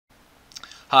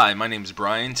Hi, my name is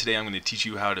Brian. Today I'm going to teach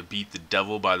you how to beat the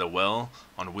devil by the well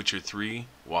on Witcher 3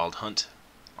 Wild Hunt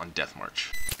on Death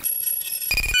March.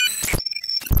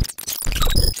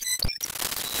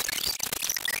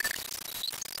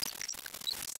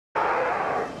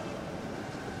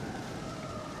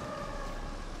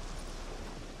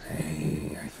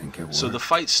 Hey, I think it worked. So the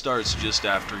fight starts just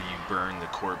after you burn the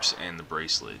corpse and the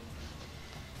bracelet.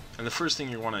 And the first thing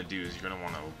you want to do is you're going to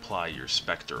want to apply your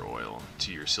Spectre oil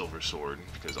to your silver sword,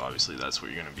 because obviously that's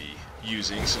what you're going to be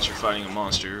using since you're fighting a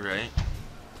monster, right?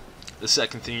 The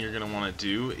second thing you're going to want to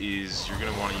do is you're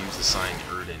going to want to use the Signed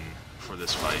Yrden for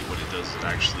this fight. What it does is it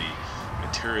actually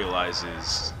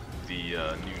materializes the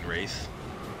Noon Wraith,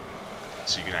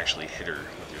 so you can actually hit her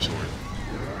with your sword.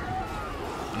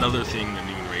 Another thing the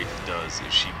Noon Wraith does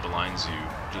is she blinds you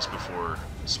just before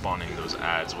spawning those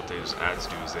ads. What those ads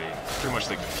do is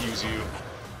they confuse you,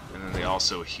 and then they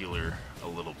also heal her a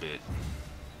little bit.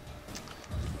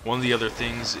 One of the other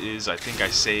things is, I think I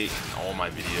say in all my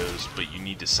videos, but you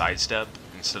need to sidestep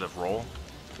instead of roll.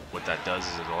 What that does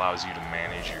is it allows you to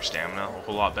manage your stamina a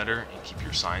whole lot better and keep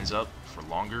your signs up for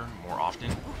longer, more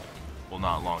often. Well,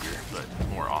 not longer, but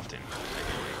more often,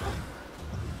 ideally.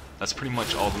 That's pretty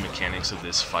much all the mechanics of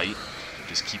this fight.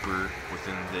 Just keep her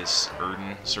within this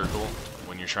Yrden circle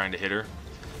when you're trying to hit her.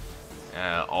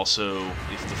 Also,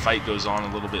 if the fight goes on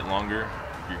a little bit longer,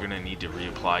 you're going to need to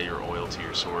reapply your oil to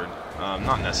your sword.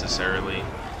 Not necessarily.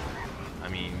 I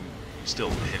mean, you still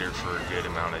hit her for a good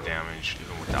amount of damage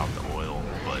even without the oil,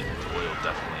 but the oil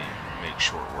definitely makes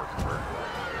short work of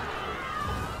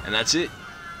her. And that's it.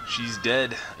 She's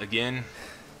dead again.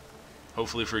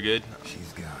 Hopefully for good.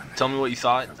 She's gone. Tell me what you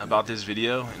thought about this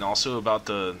video, and also about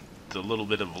the little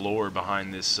bit of lore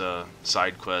behind this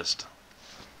side quest.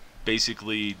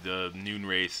 Basically, the Noon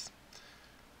Wraith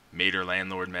made her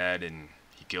landlord mad and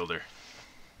he killed her.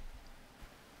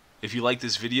 If you like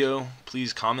this video,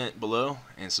 please comment below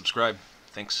and subscribe.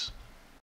 Thanks.